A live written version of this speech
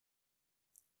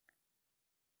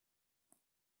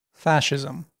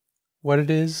Fascism: What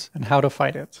It Is and How to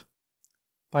Fight It,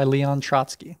 by Leon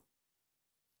Trotsky.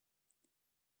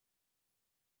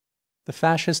 The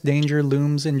fascist danger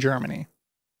looms in Germany.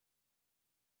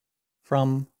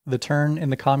 From The Turn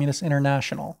in the Communist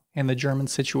International and the German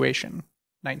Situation,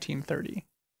 1930.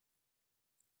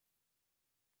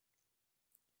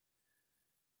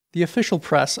 The official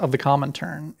press of the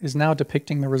Comintern is now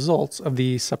depicting the results of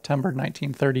the September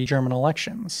 1930 German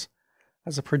elections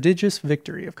as a prodigious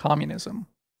victory of communism,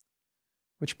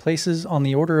 which places on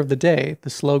the order of the day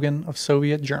the slogan of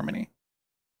Soviet Germany.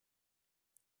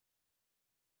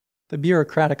 The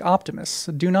bureaucratic optimists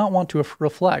do not want to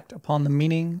reflect upon the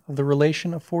meaning of the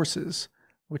relation of forces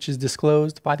which is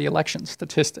disclosed by the election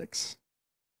statistics.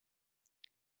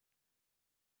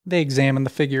 They examine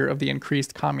the figure of the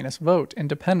increased communist vote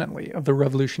independently of the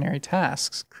revolutionary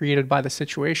tasks created by the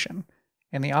situation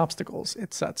and the obstacles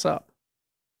it sets up.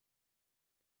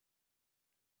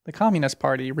 The Communist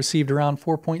Party received around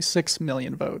 4.6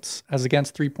 million votes, as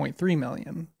against 3.3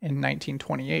 million in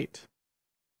 1928.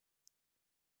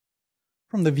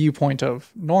 From the viewpoint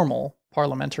of normal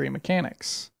parliamentary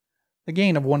mechanics, the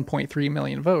gain of 1.3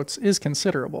 million votes is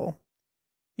considerable,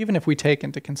 even if we take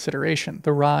into consideration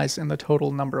the rise in the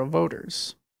total number of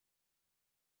voters.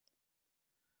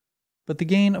 But the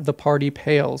gain of the party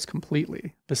pales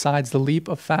completely besides the leap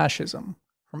of fascism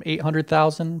from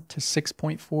 800,000 to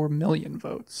 6.4 million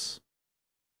votes.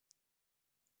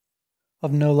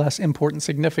 Of no less important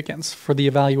significance for the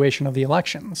evaluation of the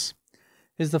elections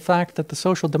is the fact that the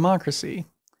social democracy,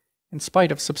 in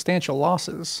spite of substantial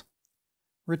losses,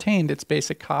 retained its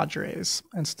basic cadres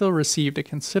and still received a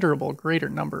considerable greater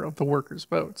number of the workers'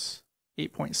 votes,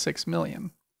 8.6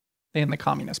 million, than the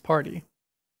Communist Party.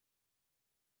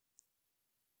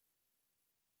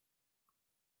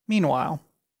 Meanwhile,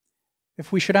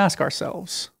 if we should ask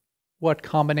ourselves, what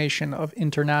combination of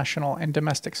international and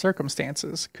domestic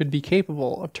circumstances could be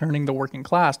capable of turning the working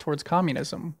class towards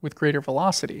communism with greater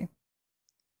velocity,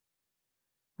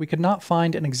 we could not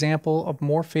find an example of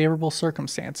more favorable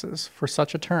circumstances for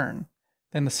such a turn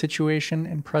than the situation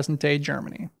in present-day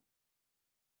Germany.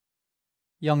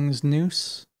 Young's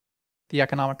noose, the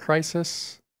economic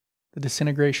crisis, the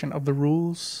disintegration of the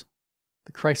rules,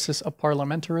 the crisis of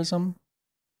parliamentarism,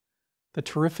 the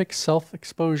terrific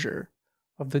self-exposure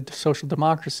of the social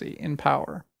democracy in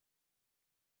power.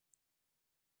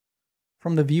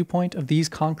 From the viewpoint of these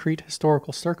concrete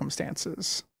historical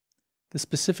circumstances, the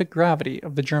specific gravity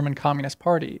of the German Communist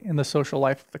Party in the social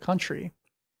life of the country,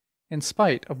 in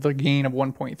spite of the gain of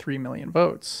 1.3 million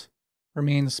votes,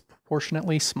 remains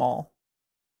proportionately small.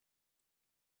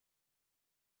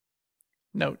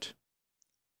 Note: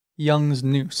 Young's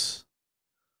noose,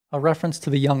 a reference to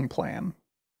the Young Plan.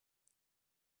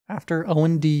 After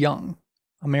Owen D. Young,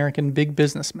 American big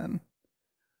businessman,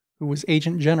 who was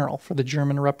agent general for the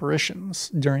German reparations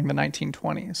during the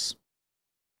 1920s.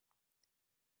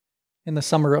 In the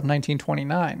summer of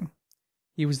 1929,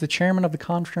 he was the chairman of the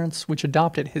conference which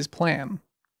adopted his plan,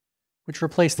 which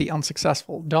replaced the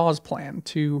unsuccessful Dawes Plan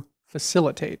to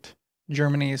facilitate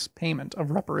Germany's payment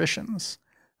of reparations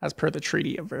as per the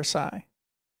Treaty of Versailles.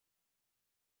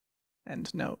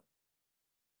 End note.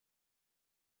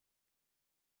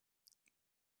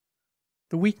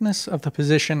 The weakness of the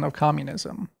position of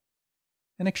communism,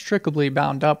 inextricably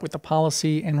bound up with the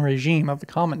policy and regime of the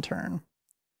Comintern,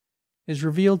 is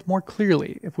revealed more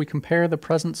clearly if we compare the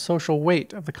present social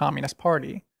weight of the Communist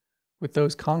Party with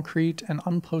those concrete and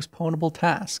unpostponable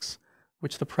tasks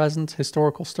which the present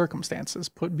historical circumstances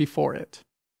put before it.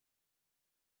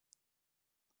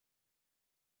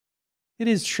 It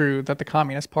is true that the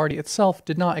Communist Party itself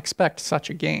did not expect such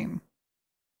a gain.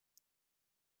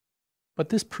 But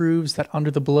this proves that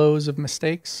under the blows of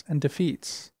mistakes and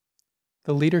defeats,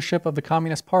 the leadership of the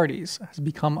Communist parties has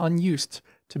become unused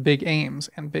to big aims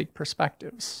and big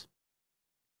perspectives.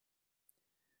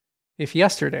 If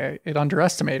yesterday it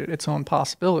underestimated its own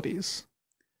possibilities,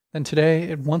 then today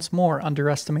it once more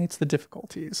underestimates the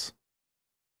difficulties.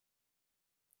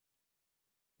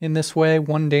 In this way,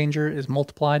 one danger is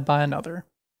multiplied by another.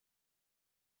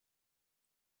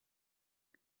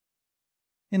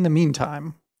 In the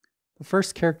meantime, the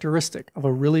first characteristic of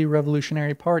a really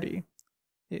revolutionary party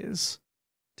is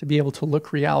to be able to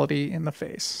look reality in the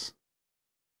face.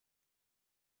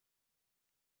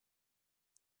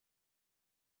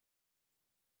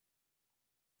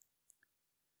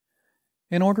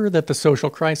 In order that the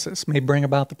social crisis may bring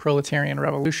about the proletarian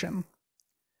revolution,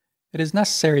 it is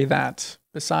necessary that,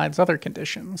 besides other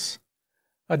conditions,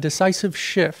 a decisive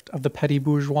shift of the petty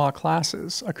bourgeois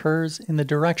classes occurs in the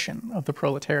direction of the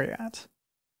proletariat.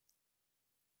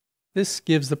 This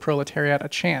gives the proletariat a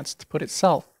chance to put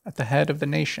itself at the head of the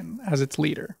nation as its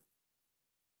leader.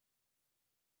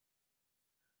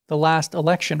 The last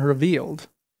election revealed,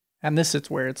 and this is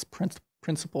where its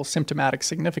principal symptomatic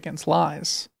significance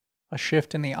lies, a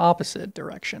shift in the opposite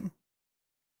direction.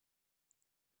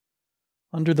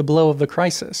 Under the blow of the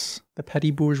crisis, the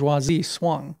petty bourgeoisie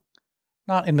swung,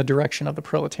 not in the direction of the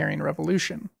proletarian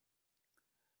revolution,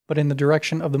 but in the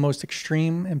direction of the most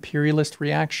extreme imperialist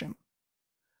reaction,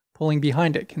 pulling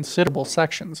behind it considerable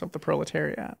sections of the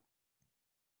proletariat.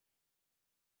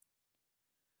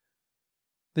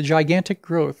 The gigantic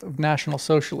growth of National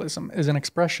Socialism is an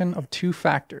expression of two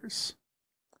factors: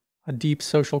 a deep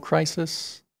social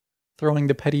crisis, throwing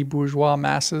the petty bourgeois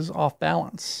masses off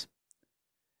balance,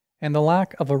 and the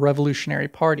lack of a revolutionary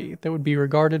party that would be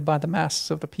regarded by the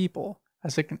masses of the people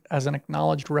as an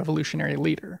acknowledged revolutionary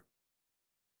leader.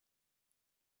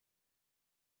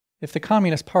 If the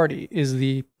Communist Party is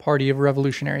the party of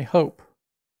revolutionary hope,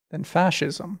 then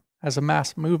fascism, as a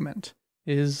mass movement,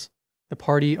 is the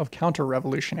party of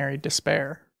counter-revolutionary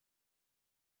despair.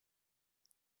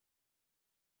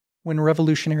 When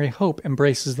revolutionary hope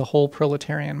embraces the whole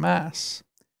proletarian mass,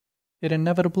 it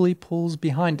inevitably pulls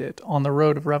behind it on the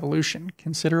road of revolution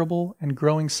considerable and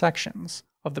growing sections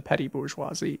of the petty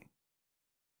bourgeoisie.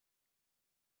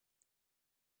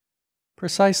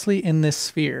 Precisely in this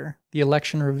sphere, the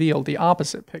election revealed the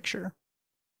opposite picture.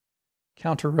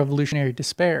 Counter-revolutionary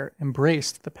despair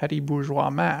embraced the petty bourgeois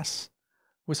mass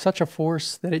with such a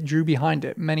force that it drew behind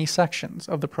it many sections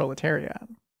of the proletariat.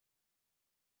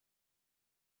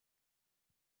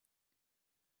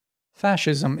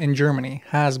 Fascism in Germany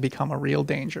has become a real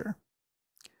danger,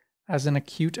 as an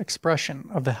acute expression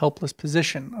of the helpless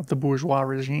position of the bourgeois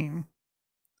regime,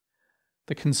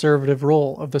 the conservative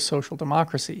role of the social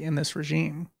democracy in this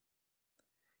regime,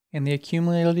 and the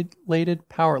accumulated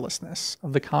powerlessness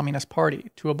of the Communist Party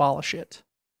to abolish it.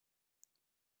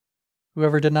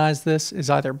 Whoever denies this is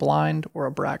either blind or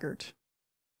a braggart.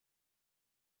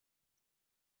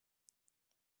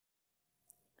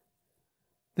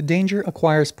 The danger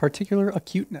acquires particular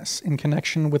acuteness in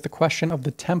connection with the question of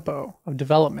the tempo of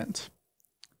development,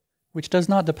 which does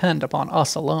not depend upon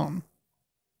us alone.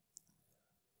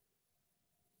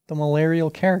 The malarial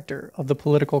character of the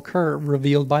political curve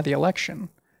revealed by the election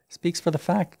speaks for the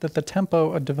fact that the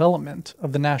tempo of development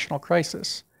of the national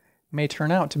crisis may turn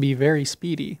out to be very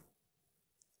speedy.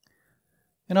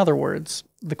 In other words,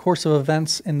 the course of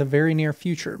events in the very near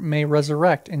future may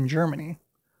resurrect in Germany,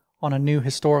 on a new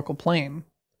historical plane,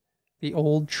 the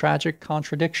old tragic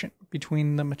contradiction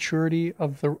between the maturity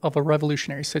of a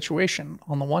revolutionary situation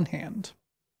on the one hand,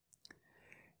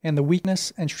 and the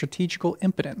weakness and strategical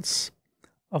impotence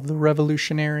of the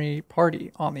revolutionary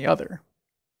party on the other.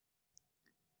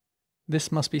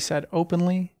 This must be said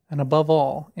openly and above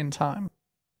all in time.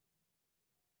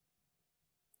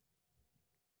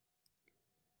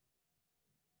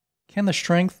 Can the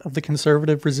strength of the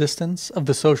conservative resistance of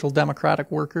the social democratic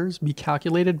workers be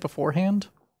calculated beforehand?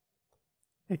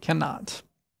 It cannot.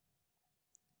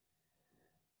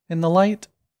 In the light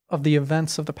of the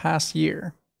events of the past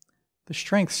year, the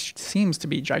strength seems to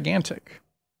be gigantic.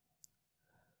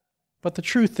 But the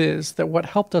truth is that what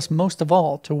helped us most of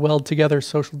all to weld together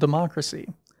social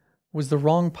democracy was the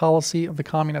wrong policy of the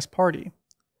Communist Party,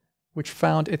 which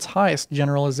found its highest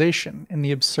generalization in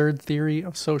the absurd theory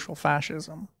of social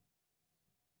fascism.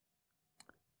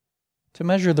 To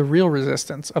measure the real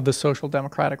resistance of the social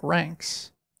democratic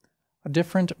ranks, a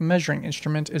different measuring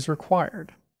instrument is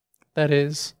required, that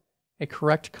is, a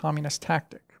correct communist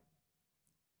tactic.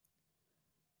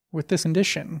 With this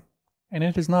condition, and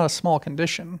it is not a small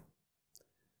condition,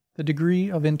 the degree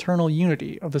of internal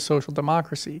unity of the social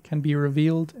democracy can be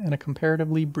revealed in a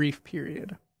comparatively brief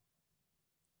period.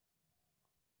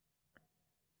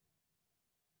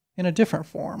 In a different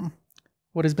form,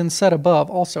 what has been said above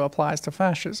also applies to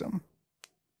fascism.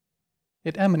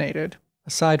 It emanated,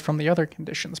 aside from the other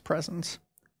conditions present,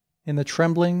 in the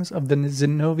tremblings of the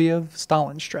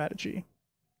Zinoviev-Stalin strategy.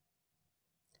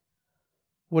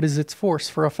 What is its force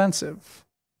for offensive?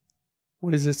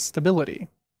 What is its stability?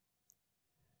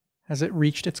 Has it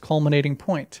reached its culminating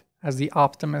point as the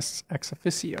optimists ex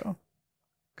officio,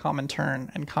 Comintern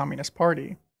and Communist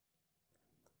Party,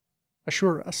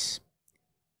 assure us,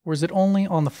 or is it only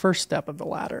on the first step of the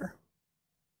ladder?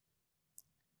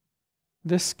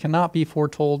 This cannot be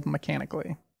foretold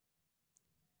mechanically.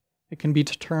 It can be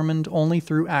determined only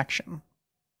through action.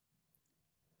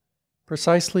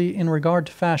 Precisely in regard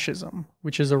to fascism,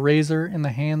 which is a razor in the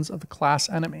hands of the class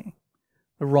enemy,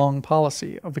 the wrong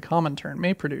policy of the Comintern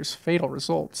may produce fatal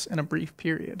results in a brief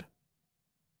period.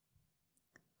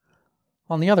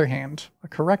 On the other hand, a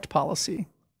correct policy,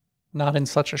 not in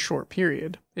such a short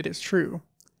period, it is true,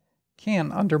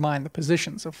 can undermine the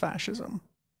positions of fascism.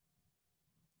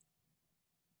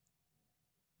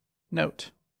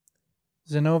 Note: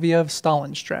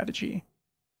 Zinoviev-Stalin strategy.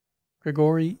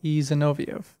 Grigory E.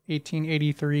 Zinoviev,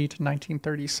 1883 to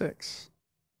 1936.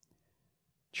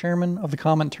 Chairman of the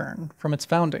Comintern from its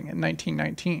founding in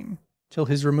 1919 till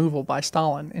his removal by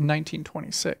Stalin in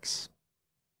 1926.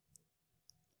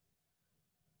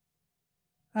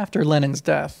 After Lenin's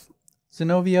death,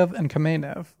 Zinoviev and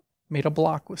Kamenev made a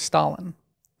bloc with Stalin,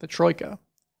 the Troika,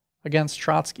 against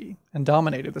Trotsky and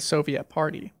dominated the Soviet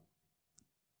Party.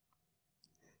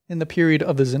 In the period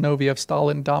of the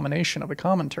Zinoviev-Stalin domination of the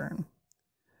Comintern,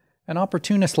 an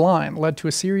opportunist line led to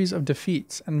a series of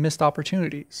defeats and missed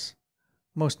opportunities,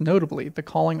 most notably the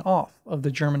calling off of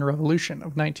the German Revolution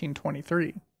of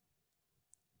 1923.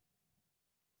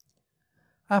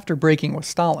 After breaking with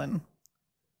Stalin,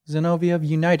 Zinoviev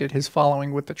united his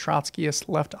following with the Trotskyist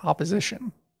left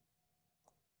opposition.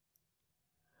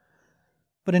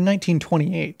 But in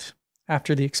 1928,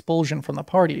 after the expulsion from the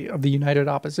party of the united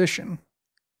opposition,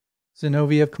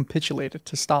 Zinoviev capitulated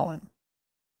to Stalin.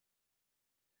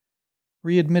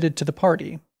 Readmitted to the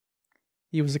party,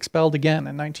 he was expelled again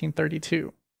in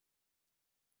 1932.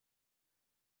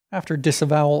 After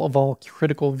disavowal of all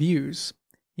critical views,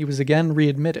 he was again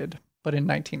readmitted, but in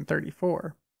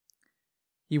 1934.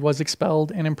 He was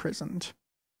expelled and imprisoned.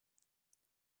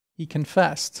 He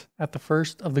confessed at the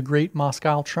first of the Great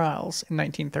Moscow Trials in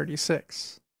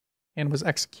 1936 and was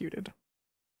executed.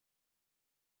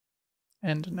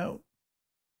 End note.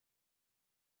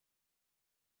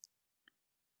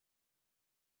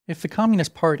 If the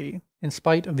Communist Party, in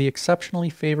spite of the exceptionally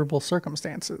favorable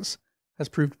circumstances, has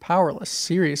proved powerless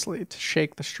seriously to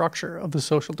shake the structure of the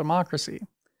social democracy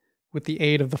with the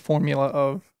aid of the formula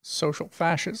of social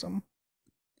fascism,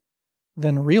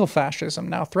 then real fascism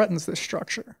now threatens this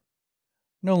structure,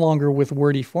 no longer with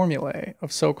wordy formulae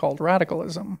of so-called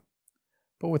radicalism,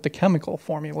 but with the chemical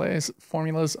formulas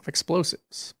of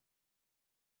explosives.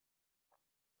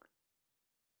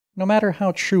 No matter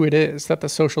how true it is that the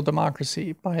social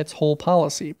democracy, by its whole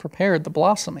policy, prepared the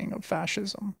blossoming of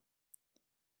fascism,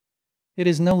 it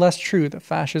is no less true that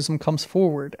fascism comes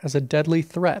forward as a deadly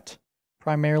threat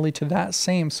primarily to that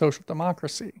same social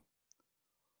democracy,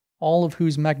 all of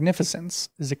whose magnificence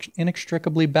is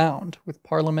inextricably bound with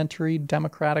parliamentary,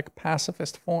 democratic,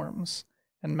 pacifist forms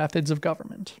and methods of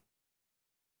government.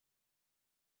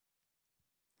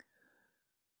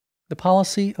 The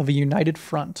policy of a united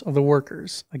front of the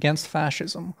workers against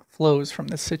fascism flows from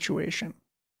this situation.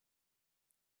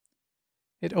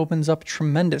 It opens up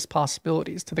tremendous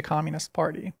possibilities to the Communist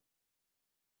Party.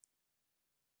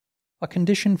 A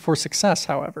condition for success,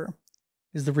 however,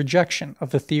 is the rejection of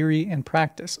the theory and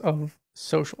practice of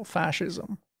social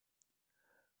fascism,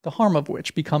 the harm of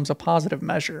which becomes a positive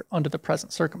measure under the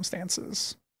present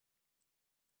circumstances.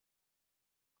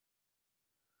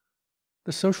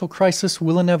 The social crisis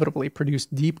will inevitably produce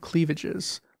deep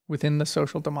cleavages within the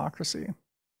social democracy.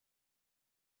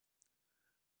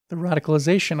 The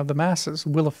radicalization of the masses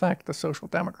will affect the social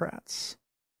democrats.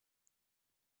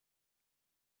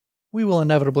 We will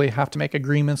inevitably have to make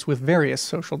agreements with various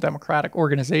social democratic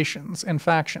organizations and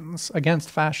factions against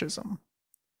fascism,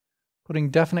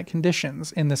 putting definite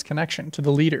conditions in this connection to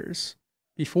the leaders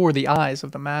before the eyes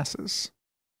of the masses.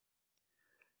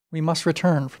 We must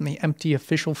return from the empty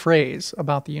official phrase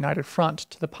about the United Front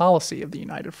to the policy of the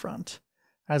United Front,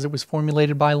 as it was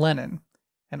formulated by Lenin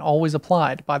and always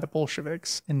applied by the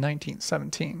Bolsheviks in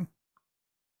 1917.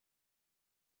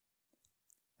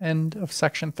 End of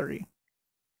section 3.